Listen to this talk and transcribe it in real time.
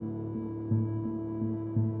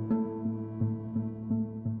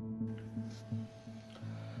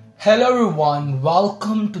Hello everyone,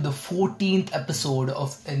 welcome to the 14th episode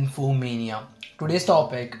of Infomania. Today's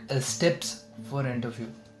topic is tips for interview.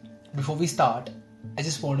 Before we start, I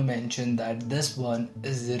just want to mention that this one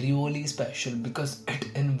is really special because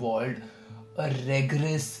it involved a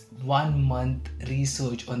rigorous 1 month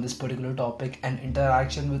research on this particular topic and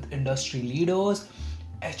interaction with industry leaders,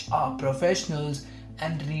 HR professionals,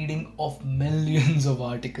 and reading of millions of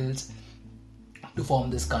articles to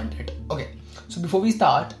form this content. Okay, so before we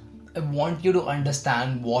start, I want you to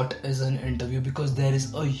understand what is an interview because there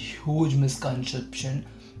is a huge misconception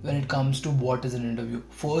when it comes to what is an interview.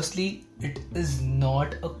 Firstly, it is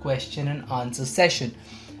not a question and answer session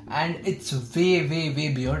and it's way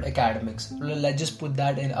beyond academics. Let's just put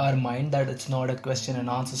that in our mind that it's not a question and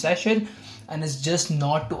answer session and it's just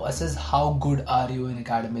not to assess how good are you in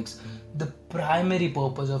academics. The primary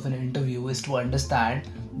purpose of an interview is to understand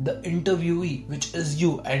the interviewee, which is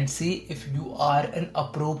you, and see if you are an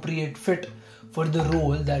appropriate fit for the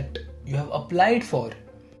role that you have applied for.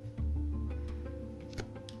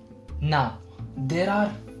 Now, there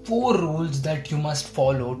are 4 rules that you must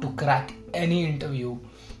follow to crack any interview,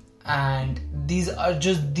 and these are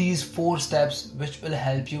just these 4 steps which will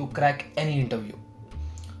help you crack any interview.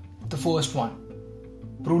 The first one,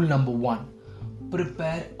 rule number 1.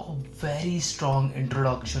 Prepare a very strong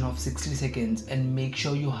introduction of 60 seconds and make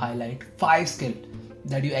sure you highlight 5 skills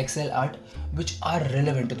that you excel at which are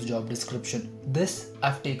relevant to the job description. This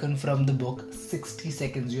I've taken from the book 60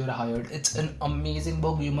 Seconds You're Hired. It's an amazing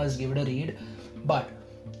book, you must give it a read. But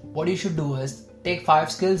what you should do is take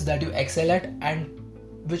 5 skills that you excel at and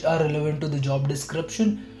which are relevant to the job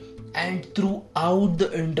description, and throughout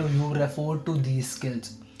the interview refer to these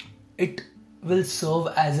skills. It will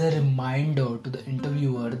serve as a reminder to the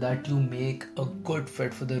interviewer that you make a good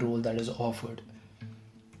fit for the role that is offered.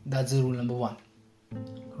 That's the rule number 1.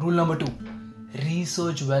 Rule number 2.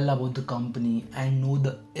 Research well about the company and know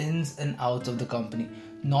the ins and outs of the company.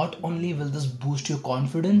 Not only will this boost your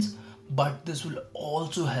confidence, but this will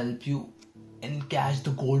also help you catch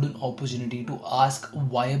the golden opportunity to ask a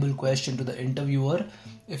viable question to the interviewer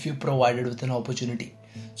if you're provided with an opportunity.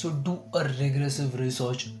 So do a rigorous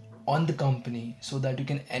research on the company so that you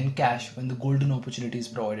can encash when the golden opportunity is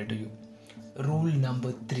provided to you. Rule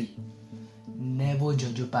number 3. Never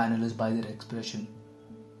judge your panelists by their expression.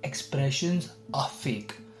 Expressions are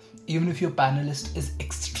fake. Even if your panelist is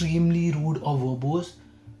extremely rude or verbose,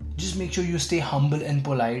 just make sure you stay humble and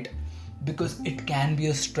polite because it can be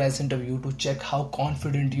a stress interview to check how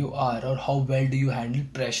confident you are or how well do you handle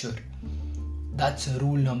pressure. That's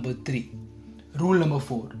rule number 3. Rule number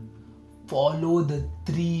 4. Follow the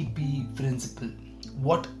 3P principle.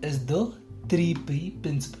 What is the 3P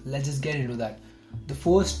principle? Let's just get into that. The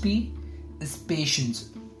first P is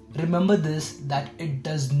patience. Remember this, that it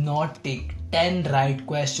does not take 10 right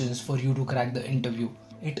questions for you to crack the interview.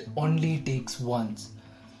 It only takes once.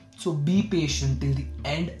 So be patient till the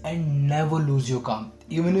end and never lose your calm.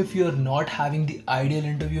 Even if you're not having the ideal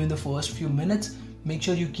interview in the first few minutes, make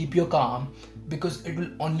sure you keep your calm because it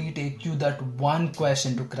will only take you that one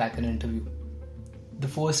question to crack an interview. The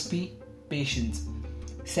first P, patience.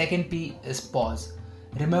 Second P is pause.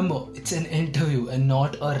 Remember, it's an interview and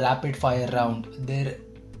not a rapid fire round. There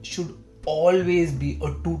should always be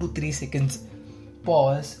a 2 to 3 seconds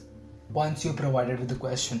pause once you're provided with the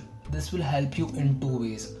question. This will help you in 2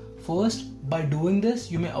 ways. First, by doing this,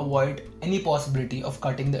 you may avoid any possibility of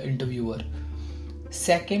cutting the interviewer.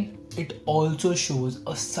 Second, it also shows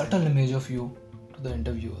a subtle image of you to the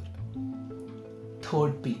interviewer.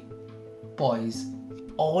 Third P, poise.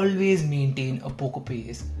 Always maintain a poker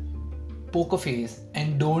face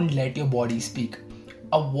and don't let your body speak.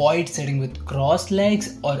 Avoid sitting with crossed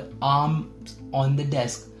legs or arms on the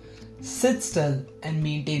desk. Sit still and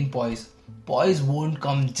maintain poise. Poise won't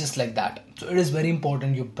come just like that. So it is very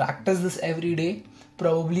important you practice this every day,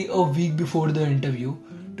 probably a week before the interview,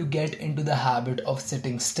 to get into the habit of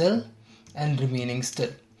sitting still and remaining still.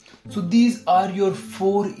 So these are your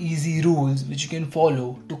 4 easy rules which you can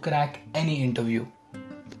follow to crack any interview.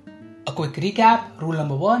 A quick recap. Rule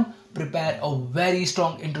number 1. Prepare a very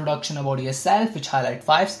strong introduction about yourself which highlight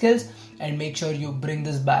 5 skills and make sure you bring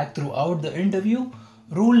this back throughout the interview.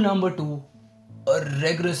 Rule number 2. A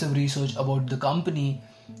rigorous research about the company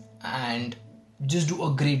and just do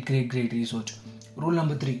a great research. Rule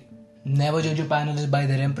number 3. Never judge your panelists by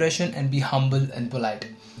their impression and be humble and polite.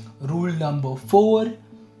 Rule number 4.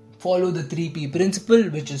 Follow the 3P principle,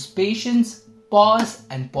 which is patience, pause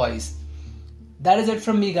and poise. That is it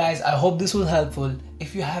from me, guys. I hope this was helpful.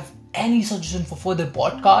 If you have any suggestion for further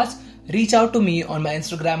podcasts, reach out to me on my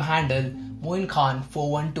Instagram handle Moin Khan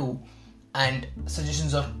 412 and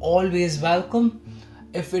suggestions are always welcome.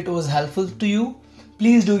 If it was helpful to you,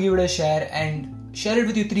 please do give it a share and share it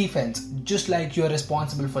with your 3 friends. Just like you are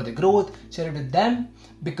responsible for the growth, share it with them,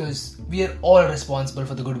 because we are all responsible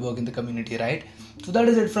for the good work in the community, right? So that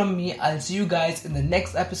is it from me. I'll see you guys in the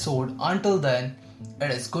next episode. Until then,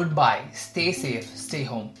 it is goodbye. Stay safe, stay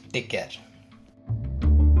home, take care.